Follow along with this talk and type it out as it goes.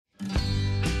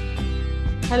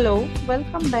Hello,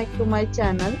 welcome back to my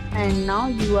channel, and now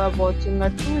you are watching a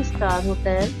 2-star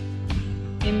hotel.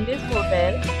 In this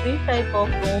hotel, three type of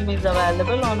room is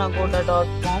available on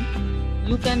agoda.com.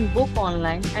 You can book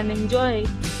online and enjoy it.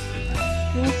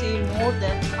 To see more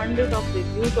than 100 of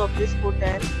reviews of this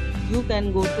hotel, you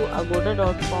can go to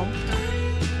agoda.com.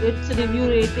 Its review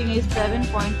rating is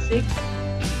 7.6.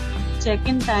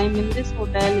 Check-in time in this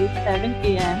hotel is 7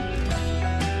 a.m.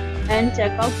 and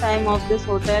checkout time of this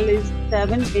hotel is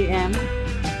 7 a.m.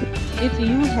 If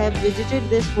you have visited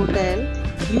this hotel,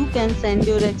 you can send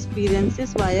your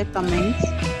experiences via comments.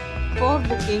 For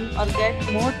booking or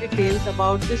get more details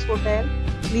about this hotel,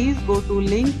 please go to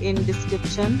link in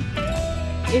description.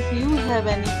 If you have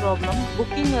any problem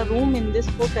booking a room in this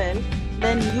hotel,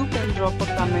 then you can drop a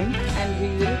comment and we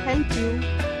will help you.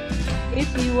 If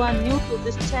you are new to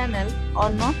this channel or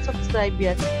not subscribed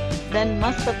yet, then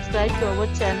must subscribe to our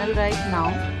channel right now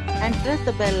and press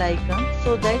the bell icon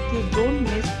so that you don't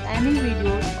miss any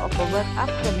videos of our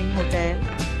upcoming hotel.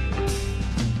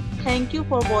 Thank you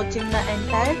for watching the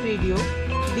entire video.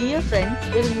 Dear friends,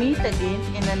 we'll meet again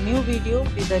in a new video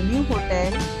with a new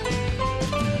hotel.